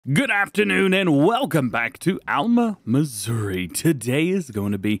Good afternoon and welcome back to Alma, Missouri. Today is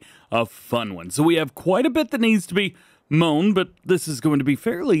going to be a fun one. So we have quite a bit that needs to be mown, but this is going to be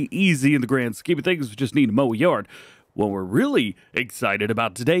fairly easy in the grand scheme of things. We just need to mow a yard. What we're really excited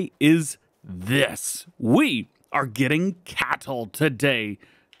about today is this. We are getting cattle today.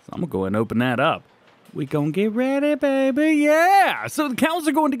 So I'm going to go ahead and open that up. We gonna get ready, baby. Yeah! So the cows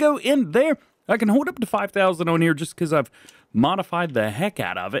are going to go in there. I can hold up to 5,000 on here just because I've modified the heck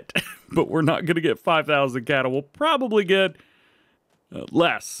out of it. But we're not going to get 5,000 cattle. We'll probably get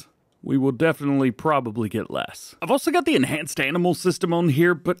less. We will definitely probably get less. I've also got the enhanced animal system on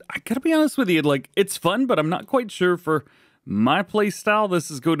here, but I gotta be honest with you, like, it's fun, but I'm not quite sure for my play style this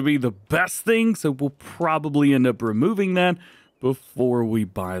is going to be the best thing, so we'll probably end up removing that before we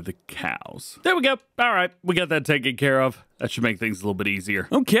buy the cows. There we go. All right, we got that taken care of. That should make things a little bit easier.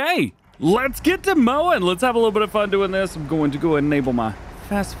 Okay, let's get to mowing. Let's have a little bit of fun doing this. I'm going to go ahead and enable my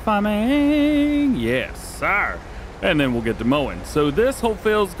fast farming. Yes, sir. And then we'll get to mowing. So this whole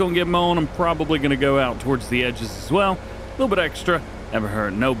field's gonna get mown. I'm probably gonna go out towards the edges as well. A little bit extra, never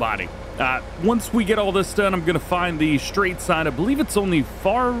hurt nobody. Once we get all this done, I'm gonna find the straight side. I believe it's on the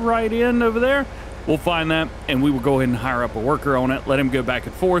far right end over there. We'll find that, and we will go ahead and hire up a worker on it, let him go back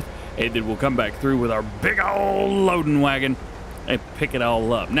and forth, and then we'll come back through with our big old loading wagon and pick it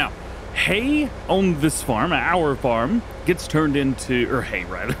all up. Now, hay on this farm, our farm, gets turned into, or hay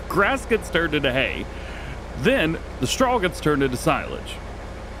rather, grass gets turned into hay. Then the straw gets turned into silage.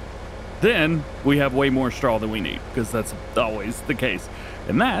 Then we have way more straw than we need, because that's always the case.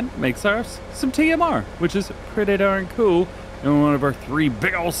 And that makes us some TMR, which is pretty darn cool, in one of our 3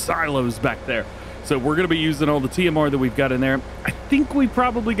 big old silos back there. So we're going to be using all the TMR that we've got in there. I think we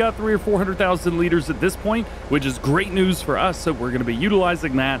probably got 300,000 or 400,000 liters at this point, which is great news for us. So we're going to be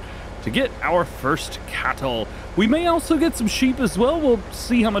utilizing that to get our first cattle. We may also get some sheep as well. We'll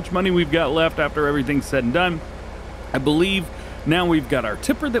see how much money we've got left after everything's said and done. I believe now we've got our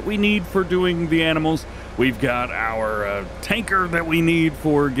tipper that we need for doing the animals. We've got our tanker that we need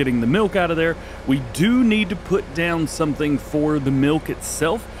for getting the milk out of there. We do need to put down something for the milk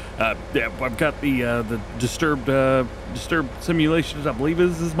itself. Yeah, I've got the disturbed simulations, I believe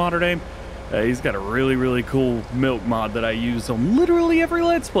is his modern name. He's got a really cool milk mod that I use on literally every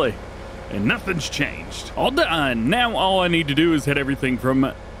Let's Play. And nothing's changed. All done. Now all I need to do is hit everything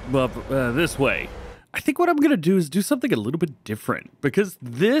from this way. I think what I'm going to do is do something a little bit different, because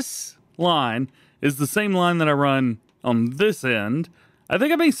this line is the same line that I run on this end. I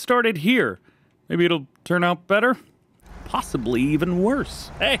think I may start it here. Maybe it'll turn out better. Possibly even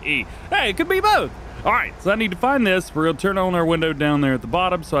worse. Hey, it could be both. All right, so I need to find this. We're going to turn on our window down there at the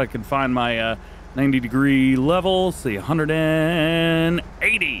bottom so I can find my 90-degree level. See,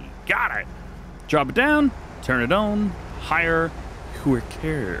 180. Got it. Drop it down, turn it on, higher,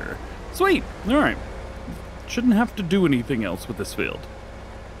 quicker. Sweet. All right. Shouldn't have to do anything else with this field.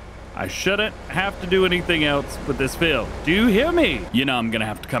 I shouldn't have to do anything else with this field. Do you hear me? You know I'm going to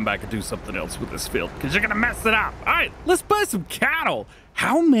have to come back and do something else with this field because you're going to mess it up. All right, let's buy some cattle.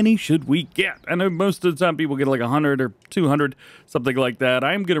 How many should we get? I know most of the time people get like 100 or 200, something like that.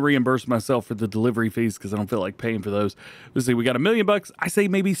 I'm going to reimburse myself for the delivery fees because I don't feel like paying for those. Let's see, we got $1 million. I say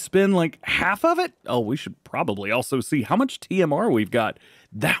maybe spend like half of it. Oh, we should probably also see how much TMR we've got.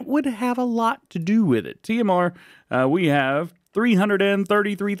 That would have a lot to do with it. TMR, we have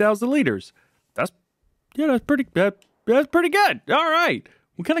 333,000 liters. That's pretty good. All right.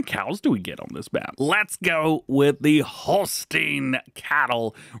 What kind of cows do we get on this map? Let's go with the Holstein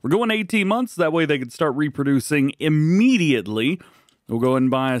cattle. We're going 18 months. That way they can start reproducing immediately. We'll go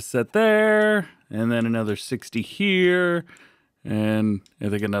and buy a set there, and then another 60 here, and I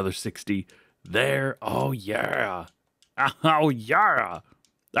think another 60 there. Oh, yeah. Oh, yeah.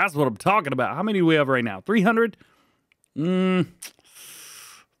 That's what I'm talking about. How many do we have right now? 300?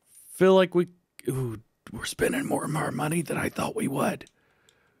 Feel like we're spending more and more money than I thought we would.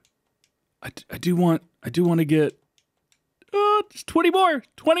 I do want to get just 20 more.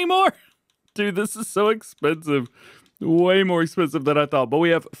 Dude, this is so expensive. Way more expensive than I thought. But we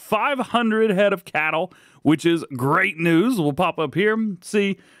have 500 head of cattle, which is great news. We'll pop up here and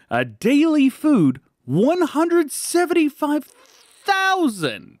see daily food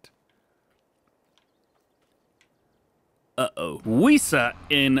 175,000. Uh-oh. Wisa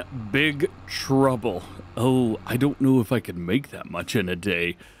in big trouble. Oh, I don't know if I can make that much in a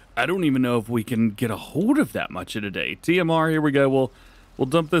day. I don't even know if we can get a hold of that much in a day. TMR, here we go. We'll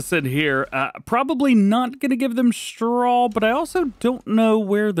dump this in here. Probably not going to give them straw, but I also don't know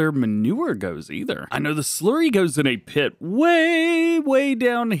where their manure goes either. I know the slurry goes in a pit way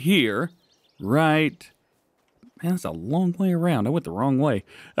down here. Right Man, that's a long way around. I went the wrong way.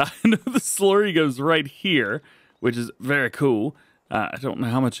 I know the slurry goes right here, which is very cool. I don't know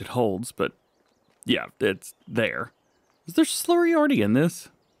how much it holds, but yeah, it's there. Is there slurry already in this?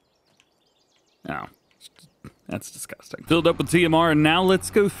 No. That's disgusting. Filled up with TMR, and now let's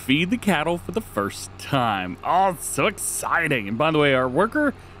go feed the cattle for the first time. Oh, it's so exciting. And by the way, our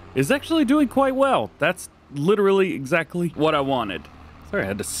worker is actually doing quite well. That's literally exactly what I wanted. Sorry, I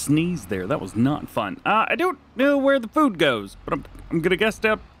had to sneeze there. That was not fun. I don't know where the food goes, but I'm gonna guess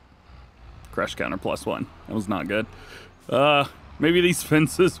down. Crush counter +1. That was not good. Maybe these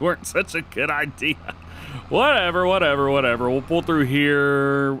fences weren't such a good idea. Whatever. We'll pull through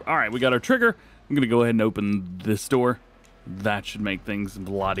here. All right, we got our trigger. I'm gonna go ahead and open this door. That should make things a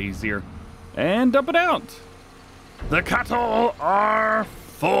lot easier. And dump it out. The cattle are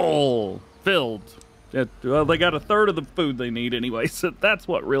filled. Well, they got a third of the food they need anyway, so that's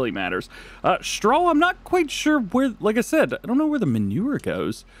what really matters. Straw, I'm not quite sure where, like I said, I don't know where the manure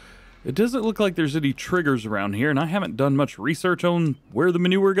goes. It doesn't look like there's any triggers around here, and I haven't done much research on where the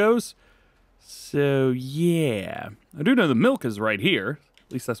manure goes. So, yeah. I do know the milk is right here.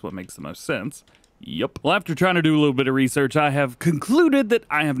 At least that's what makes the most sense. Yep. Well, after trying to do a little bit of research, I have concluded that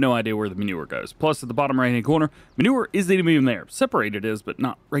I have no idea where the manure goes. Plus, at the bottom right-hand corner, manure isn't even there. Separated is, but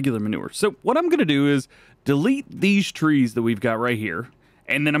not regular manure. So what I'm going to do is delete these trees that we've got right here,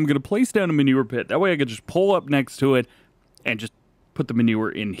 and then I'm going to place down a manure pit. That way I can just pull up next to it and just put the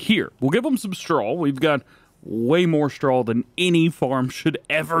manure in here. We'll give them some straw. We've got way more straw than any farm should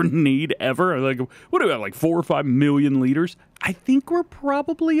ever need, ever. Like, what do we have, like 4 or 5 million liters? I think we're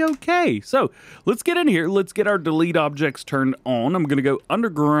probably okay. So let's get in here. Let's get our delete objects turned on. I'm going to go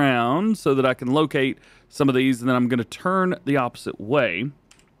underground so that I can locate some of these, and then I'm going to turn the opposite way.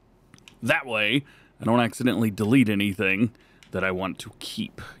 That way, I don't accidentally delete anything that I want to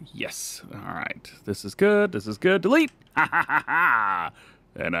keep. Yes. All right. This is good. This is good. Delete. Ha ha ha ha.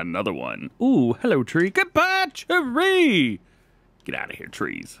 And another one. Ooh, hello, tree. Goodbye, tree. Get out of here,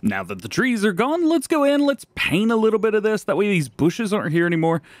 trees. Now that the trees are gone, let's go in. Let's paint a little bit of this. That way these bushes aren't here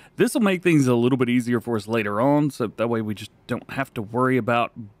anymore. This will make things a little bit easier for us later on. So that way we just don't have to worry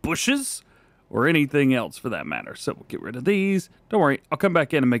about bushes or anything else for that matter. So we'll get rid of these. Don't worry. I'll come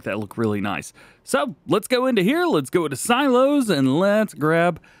back in and make that look really nice. So let's go into here. Let's go into silos and let's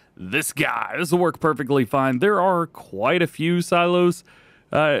grab this guy. This will work perfectly fine. There are quite a few silos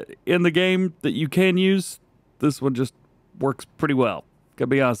in the game that you can use. This one just works pretty well. Gotta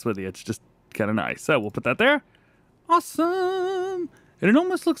be honest with you, it's just kind of nice. So we'll put that there. Awesome. And it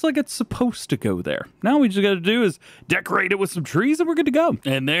almost looks like it's supposed to go there. Now we just gotta do is decorate it with some trees and we're good to go.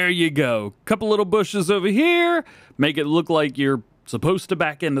 And there you go. Couple little bushes over here. Make it look like you're supposed to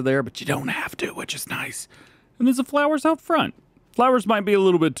back into there, but you don't have to, which is nice. And there's the flowers out front. Flowers might be a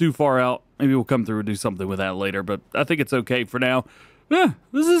little bit too far out. Maybe we'll come through and do something with that later, but I think it's okay for now. Yeah,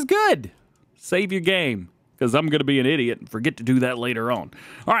 this is good. Save your game, because I'm going to be an idiot and forget to do that later on.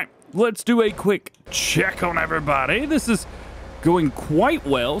 All right, let's do a quick check on everybody. This is going quite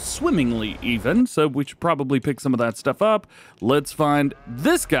well, swimmingly even, so we should probably pick some of that stuff up. Let's find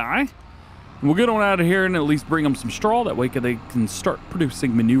this guy. We'll get on out of here and at least bring them some straw. That way they can start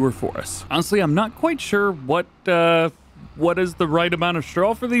producing manure for us. Honestly, I'm not quite sure what is the right amount of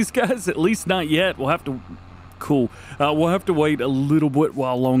straw for these guys, at least not yet. We'll have to... Cool. We'll have to wait a little bit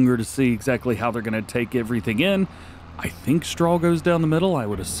while longer to see exactly how they're going to take everything in. I think straw goes down the middle, I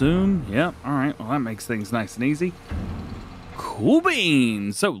would assume. Yep. All right. Well, that makes things nice and easy. Cool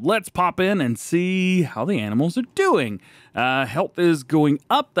beans. So let's pop in and see how the animals are doing. Health is going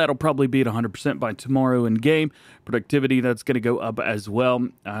up. That'll probably be at 100% by tomorrow in game. Productivity, that's going to go up as well.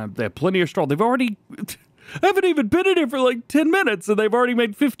 They have plenty of straw. They've already... I haven't even been in here for like 10 minutes and they've already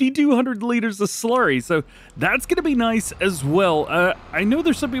made 5,200 liters of slurry. So that's going to be nice as well. I know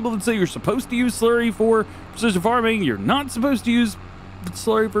there's some people that say you're supposed to use slurry for precision farming. You're not supposed to use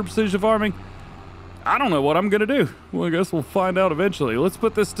slurry for precision farming. I don't know what I'm going to do. Well, I guess we'll find out eventually. Let's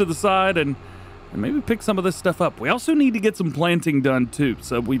put this to the side and maybe pick some of this stuff up. We also need to get some planting done too.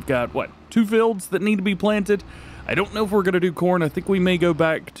 So we've got, what, 2 fields that need to be planted. I don't know if we're going to do corn. I think we may go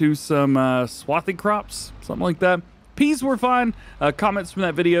back to some swathi crops, something like that. Peas were fine. Comments from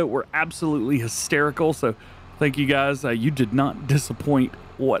that video were absolutely hysterical. So thank you guys. You did not disappoint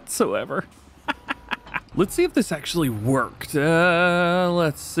whatsoever. Let's see if this actually worked.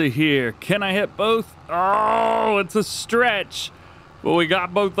 Let's see here. Can I hit both? Oh, it's a stretch. Well, we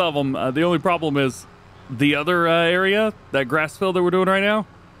got both of them. The only problem is the other area, that grass field that we're doing right now,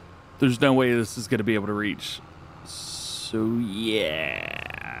 there's no way this is going to be able to reach. So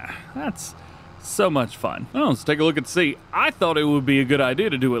yeah, that's So much fun. Oh, let's take a look and see. I thought it would be a good idea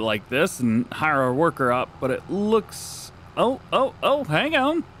to do it like this and hire our worker up, but it looks... Oh, hang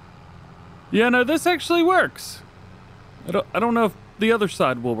on. Yeah, no, this actually works. I don't know if the other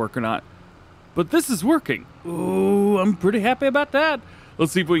side will work or not, but this is working. Ooh, I'm pretty happy about that.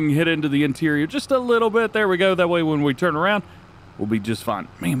 Let's see if we can hit into the interior just a little bit. There we go. That way when we turn around, we'll be just fine.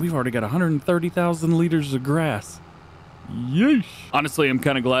 Man, we've already got 130,000 liters of grass. Yeesh. Honestly, I'm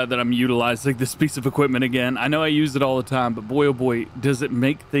kind of glad that I'm utilizing this piece of equipment again. I know I use it all the time, but boy, oh boy, does it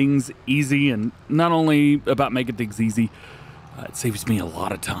make things easy. And not only about making things easy, it saves me a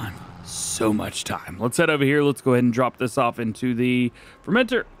lot of time. So much time. Let's head over here. Let's go ahead and drop this off into the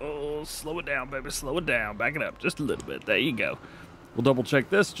fermenter. Oh, slow it down, baby. Slow it down. Back it up just a little bit. There you go. We'll double check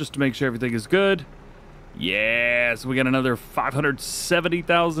this just to make sure everything is good. Yeah, so we got another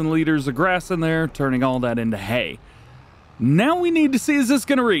 570,000 liters of grass in there, turning all that into hay. Now we need to see, is this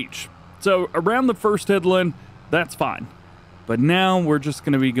going to reach? So around the first headland, that's fine. But now we're just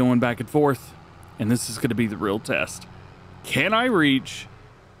going to be going back and forth, and this is going to be the real test. Can I reach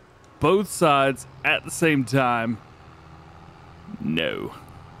both sides at the same time? No,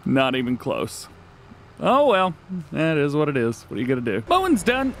 not even close. Oh well, that is what it is. What are you gonna do? Mowing's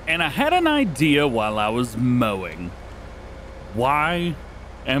done, and I had an idea while I was mowing. Why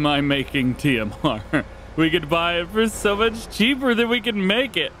am I making TMR? We could buy it for so much cheaper than we can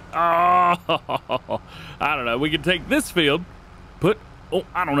make it. Oh, I don't know. We could take this field, put,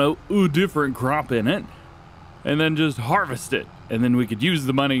 I don't know, a different crop in it, and then just harvest it. And then we could use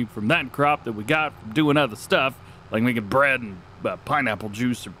the money from that crop that we got from doing other stuff, like making bread and pineapple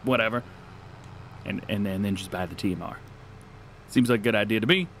juice or whatever, and then just buy the TMR. Seems like a good idea to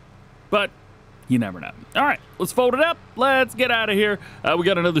me, but you never know. All right, let's fold it up. Let's get out of here. We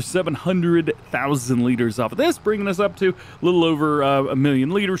got another 700,000 liters off of this, bringing us up to a little over 1 million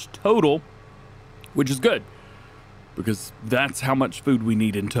liters total, which is good because that's how much food we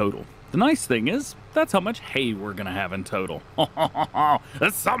need in total. The nice thing is, that's how much hay we're gonna have in total.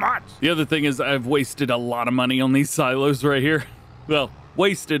 That's so much. The other thing is I've wasted a lot of money on these silos right here. Well,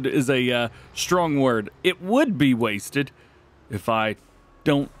 wasted is a strong word. It would be wasted if I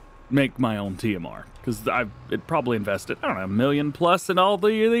don't make my own TMR, because I'd probably invested, I don't know, $1 million plus in all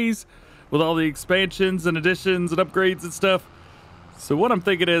these, with all the expansions and additions and upgrades and stuff. So what I'm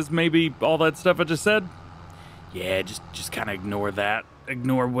thinking is maybe all that stuff I just said, yeah, just kind of ignore that.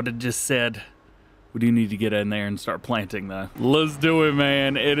 Ignore what I just said. We do need to get in there and start planting though. Let's do it,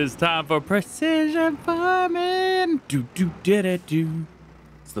 man. It is time for precision farming. Do.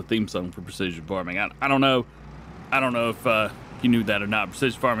 It's the theme song for precision farming. I don't know if you knew that or not.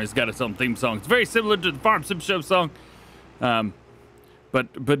 Precision farming has got its own theme song. It's very similar to the Farm Sim Show song,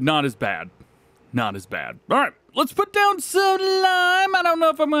 but not as bad. Not as bad. All right, let's put down some lime. I don't know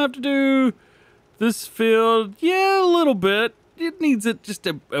if I'm gonna have to do this field. Yeah, a little bit. It needs it just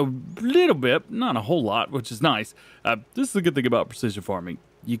a little bit, not a whole lot, which is nice. This is the good thing about precision farming.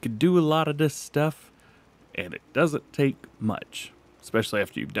 You can do a lot of this stuff, and it doesn't take much, especially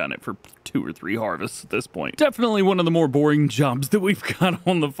after you've done it for 2 or 3 harvests at this point. Definitely one of the more boring jobs that we've got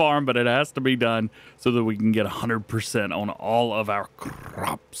on the farm, but it has to be done so that we can get 100% on all of our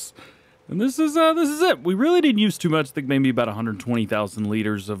crops. And this is it. We really didn't use too much. I think maybe about 120,000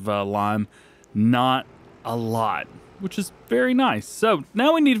 liters of lime. Not a lot, which is very nice. So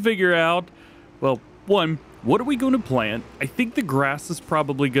now we need to figure out, well, one, what are we going to plant? I think the grass is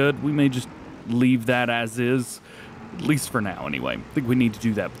probably good. We may just leave that as is, at least for now anyway. I think we need to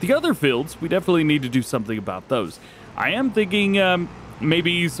do that. But the other fields, we definitely need to do something about those. I am thinking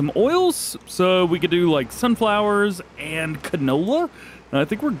maybe some oils, so we could do like sunflowers and canola. I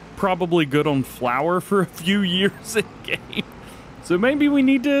think we're probably good on flour for a few years in game. So maybe we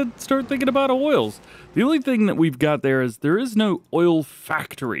need to start thinking about oils. The only thing that we've got there is no oil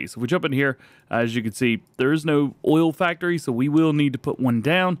factory. So if we jump in here, as you can see, there is no oil factory, so we will need to put one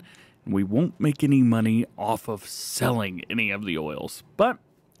down. And we won't make any money off of selling any of the oils. But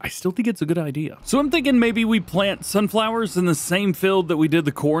I still think it's a good idea. So I'm thinking maybe we plant sunflowers in the same field that we did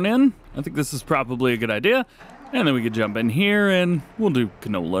the corn in. I think this is probably a good idea. And then we could jump in here and we'll do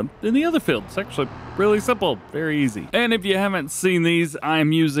canola in the other field. It's actually really simple, very easy. And if you haven't seen these,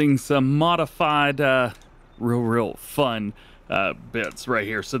 I'm using some modified, real fun bits right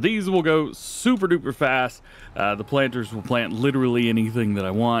here. So these will go super duper fast. The planters will plant literally anything that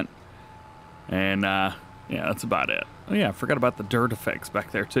I want. And yeah, that's about it. Oh yeah, I forgot about the dirt effects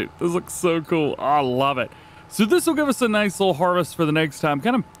back there too. This looks so cool. Oh, I love it. So this will give us a nice little harvest for the next time,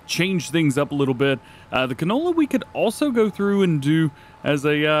 kind of change things up a little bit. The canola we could also go through and do as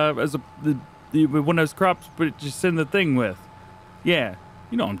one of those crops, but just send the thing with. Yeah,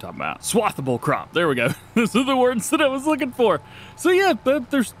 You know what I'm talking about. Swathable crop. There we go. Those are the words that I was looking for. So yeah,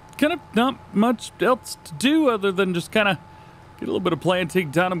 there's kind of not much else to do other than just kind of get a little bit of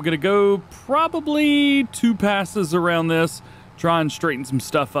planting done. I'm going to go probably 2 passes around this. Try and straighten some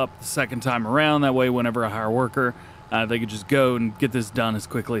stuff up the second time around. That way, whenever I hire a worker, they could just go and get this done as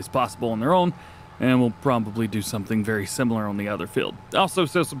quickly as possible on their own. And we'll probably do something very similar on the other field. Also,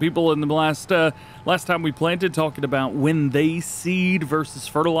 saw some people in the last time we planted talking about when they seed versus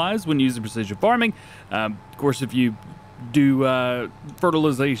fertilize when using precision farming. Of course, if you do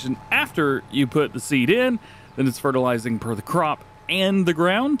fertilization after you put the seed in, then it's fertilizing per the crop and the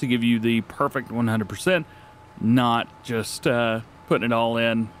ground to give you the perfect 100%, not just putting it all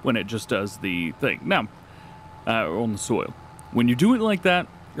in when it just does the thing. Now, on the soil. When you do it like that,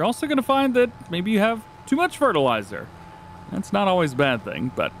 you're also going to find that maybe you have too much fertilizer. That's not always a bad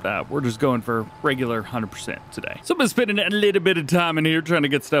thing, but we're just going for regular 100% today. So I've been spending a little bit of time in here trying to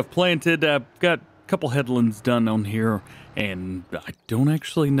get stuff planted. Got a couple headlands done on here, and I don't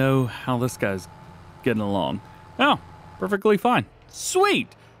actually know how this guy's getting along. Oh, perfectly fine.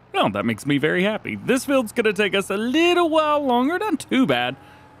 Sweet. Well, that makes me very happy. This field's going to take us a little while longer. Not too bad.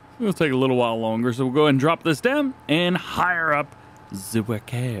 It'll take a little while longer, so we'll go ahead and drop this down and hire up the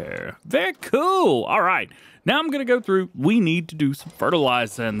worker. Very cool. All right. Now I'm going to go through. We need to do some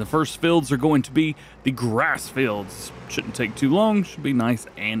fertilizing. The first fields are going to be the grass fields. Shouldn't take too long. Should be nice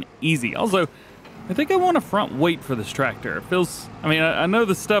and easy. Also, I think I want a front weight for this tractor. It feels, I mean, I know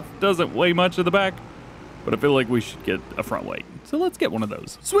this stuff doesn't weigh much at the back, but I feel like we should get a front weight. So let's get one of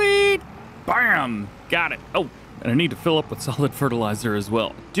those. Sweet. Bam. Got it. Oh, and I need to fill up with solid fertilizer as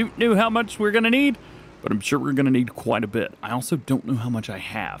well. Don't know how much we're going to need, but I'm sure we're going to need quite a bit. I also don't know how much I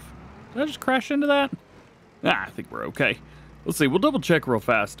have. Did I just crash into that? I think we're okay. Let's see. We'll double check real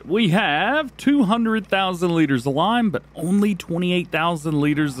fast. We have 200,000 liters of lime, but only 28,000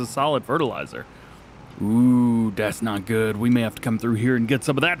 liters of solid fertilizer. Ooh, that's not good. We may have to come through here and get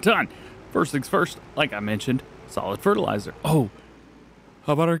some of that done. First things first, like I mentioned, solid fertilizer. Oh,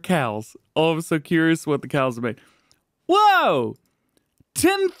 how about our cows? Oh, I'm so curious what the cows are made. Whoa!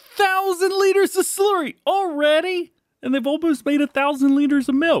 10,000 liters of slurry already? And they've almost made 1,000 liters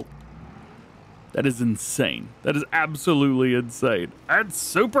of milk. That is insane. That is absolutely insane. That's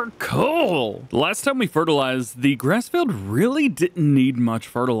super cool. The last time we fertilized, the grass field really didn't need much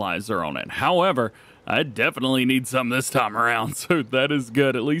fertilizer on it. However, I definitely need some this time around, so that is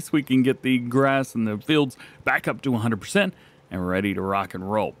good. At least we can get the grass and the fields back up to 100% and ready to rock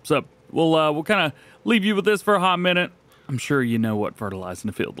and roll. So we'll kind of leave you with this for a hot minute. I'm sure you know what fertilizing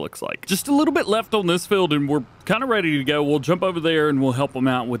the field looks like. Just a little bit left on this field and we're kind of ready to go. We'll jump over there and we'll help them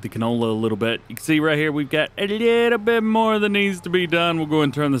out with the canola a little bit. You can see right here we've got a little bit more that needs to be done. We'll go ahead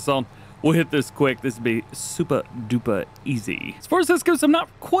and turn this on. We'll hit this quick. This will be super duper easy. As far as this goes, I'm not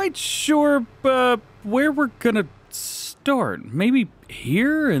quite sure where we're gonna start. Maybe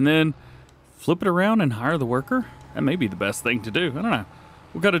here and then flip it around and hire the worker? That may be the best thing to do. I don't know.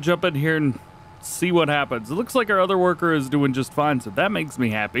 We've got to jump in here and see what happens. It looks like our other worker is doing just fine, so that makes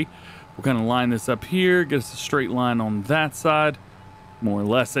me happy. We'll kind of line this up here, get us a straight line on that side, more or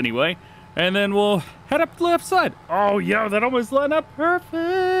less anyway, and then we'll head up the left side. Oh, yeah, that almost lined up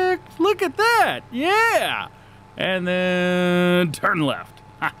perfect. Look at that. Yeah. And then turn left.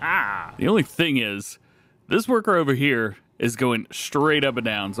 Ha-ha. The only thing is, this worker over here is going straight up and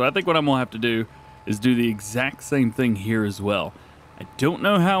down, so I think what I'm going to have to do is do the exact same thing here as well. I don't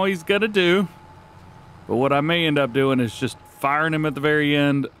know how he's going to do, but what I may end up doing is just firing him at the very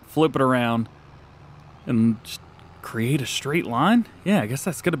end, flip it around, and just create a straight line. Yeah, I guess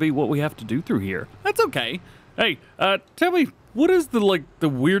that's going to be what we have to do through here. That's okay. Hey, tell me, what is the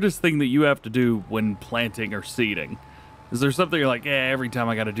weirdest thing that you have to do when planting or seeding? Is there something you're like, every time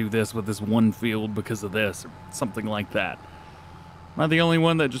I got to do this with this one field because of this, or something like that? Am I the only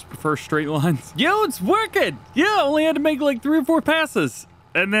one that just prefers straight lines? Yo, it's working! Yeah, I only had to make like 3 or 4 passes.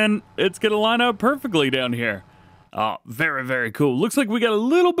 And then it's going to line up perfectly down here. Oh, very, very cool. Looks like we got a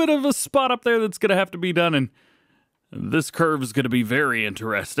little bit of a spot up there that's going to have to be done. And this curve is going to be very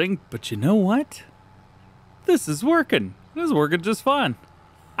interesting. But you know what? This is working. This is working just fine.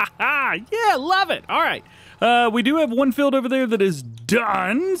 Ha-ha! Yeah, love it. All right. We do have one field over there that is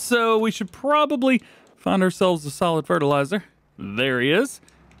done. So we should probably find ourselves a solid fertilizer. There he is.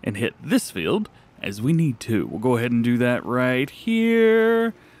 And hit this field as we need to. We'll go ahead and do that right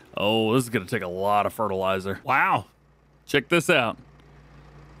here. Oh, this is going to take a lot of fertilizer. Wow. Check this out.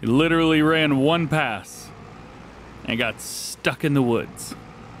 He literally ran one pass and got stuck in the woods.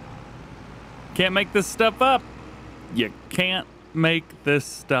 Can't make this stuff up. You can't make this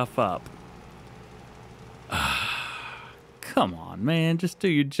stuff up. Come Come on, man, just do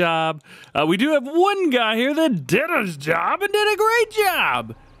your job. We do have one guy here that did his job and did a great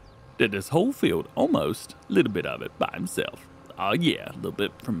job. Did this whole field, almost, a little bit of it by himself. Oh yeah, a little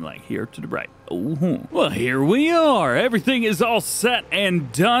bit from like here to the right. Oh, well, here we are. Everything is all set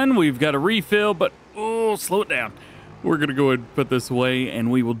and done. We've got a refill, but oh, slow it down. We're gonna go ahead and put this away,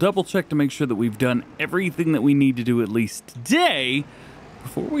 and we will double check to make sure that we've done everything that we need to do at least today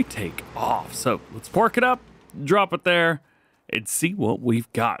before we take off. So let's park it up, drop it there, and see what we've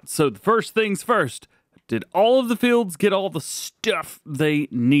got. So the first things first, did all of the fields get all the stuff they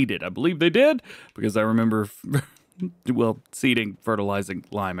needed? I believe they did, because I remember, well, seeding, fertilizing,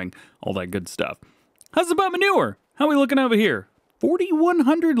 liming, all that good stuff. How's about manure? How are we looking over here?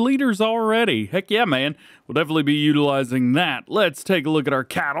 4,100 liters already. Heck yeah, man. We'll definitely be utilizing that. Let's take a look at our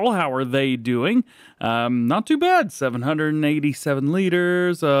cattle. How are they doing? Not too bad. 787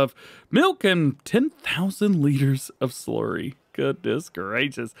 liters of milk and 10,000 liters of slurry. Goodness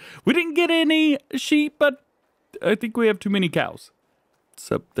gracious. We didn't get any sheep, but I think we have too many cows.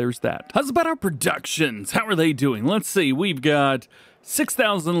 So there's that. How's about our productions? How are they doing? Let's see. We've got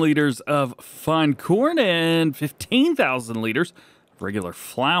 6,000 liters of fine corn and 15,000 liters of regular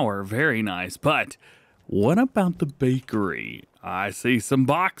flour. Very nice. But what about the bakery? I see some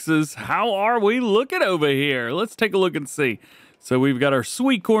boxes. How are we looking over here? Let's take a look and see. So we've got our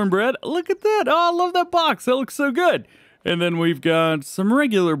sweet cornbread. Look at that. Oh, I love that box. That looks so good. And then we've got some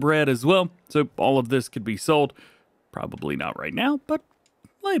regular bread as well. So all of this could be sold. Probably not right now, but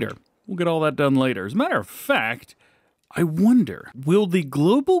later. We'll get all that done later. As a matter of fact, I wonder, will the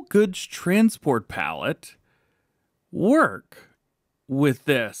global goods transport pallet work with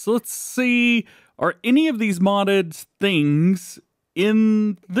this? Let's see, are any of these modded things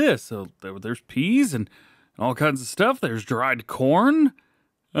in this? So there's peas and all kinds of stuff. There's dried corn.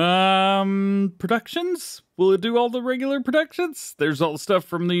 Productions? Will it do all the regular productions? There's all the stuff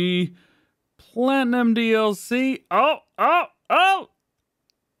from the Platinum DLC. Oh!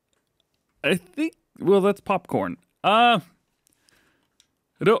 I think, well, that's popcorn. I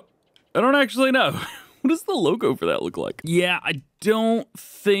don't actually know. What does the logo for that look like? Yeah, I don't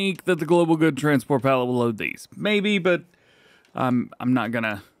think that the global good transport pallet will load these. Maybe, but I'm not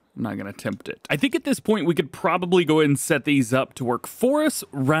gonna attempt it. I think at this point we could probably go ahead and set these up to work for us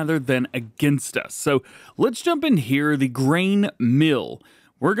rather than against us. So let's jump in here, the grain mill.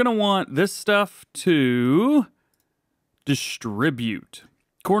 We're gonna want this stuff to distribute.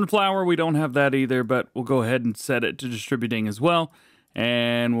 Corn flour, we don't have that either, but we'll go ahead and set it to distributing as well.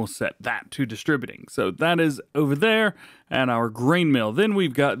 And we'll set that to distributing. So that is over there and our grain mill. Then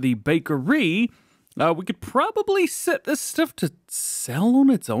we've got the bakery. We could probably set this stuff to sell on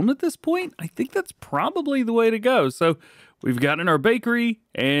its own at this point. I think that's probably the way to go. So we've got in our bakery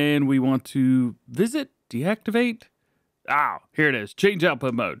and we want to visit, deactivate. Here it is. Change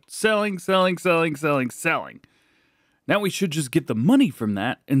output mode. Selling. Now we should just get the money from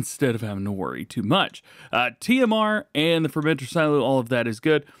that instead of having to worry too much. TMR and the fermenter silo, all of that is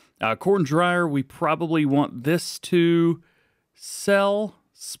good. Corn dryer, we probably want this to sell,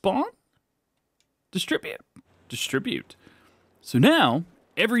 spawn, distribute. So now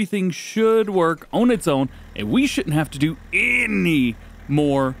everything should work on its own and we shouldn't have to do any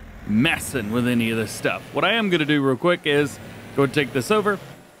more messing with any of this stuff. What I am going to do real quick is go and take this over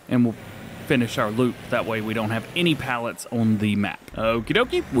and we'll finish our loop. That way we don't have any pallets on the map. Okie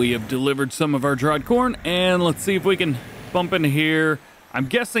dokie. We have delivered some of our dried corn and let's see if we can bump into here. I'm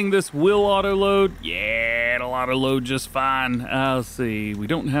guessing this will auto load. Yeah, it'll auto load just fine. Let's see. We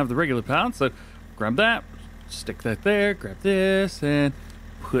don't have the regular pallet, so grab that, stick that there, grab this and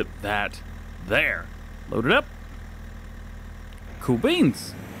put that there. Load it up. Cool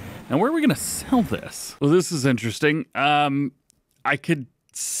beans. Now where are we gonna sell this? Well, this is interesting. I could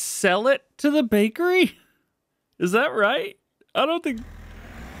sell it to the bakery? Is that right? I don't think...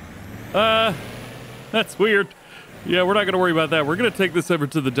 that's weird. Yeah, we're not going to worry about that. We're going to take this over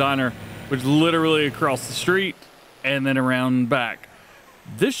to the diner, which is literally across the street, and then around back.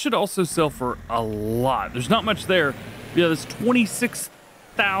 This should also sell for a lot. There's not much there. Yeah, there's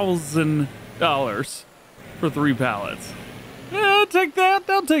 $26,000 for 3 pallets. Yeah, I'll take that.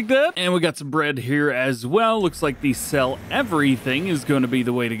 I'll take that. And we got some bread here as well. Looks like the sell everything is going to be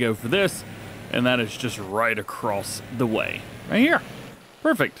the way to go for this. And that is just right across the way. Right here.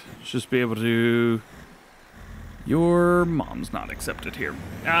 Perfect. Let's just be able to... Your mom's not accepted here.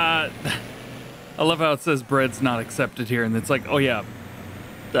 I love how it says bread's not accepted here. And it's like, oh yeah.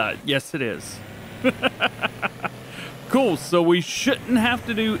 Yes, it is. Cool. So we shouldn't have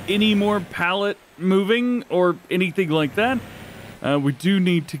to do any more pallet moving or anything like that. We do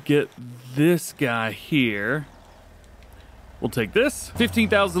need to get this guy here We'll take this.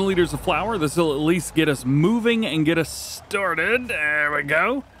 15,000 liters of flour. This will at least get us moving and get us started. There we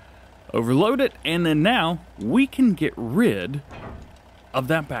go. Overload it, and then now we can get rid of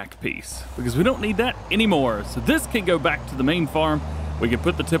that back piece because we don't need that anymore. So this can go back to the main farm. We can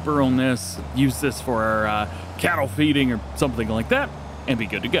put the tipper on this, use this for our cattle feeding or something like that, and be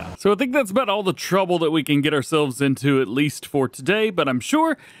good to go. So I think that's about all the trouble that we can get ourselves into, at least for today, but I'm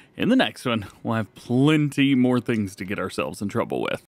sure in the next one we'll have plenty more things to get ourselves in trouble with.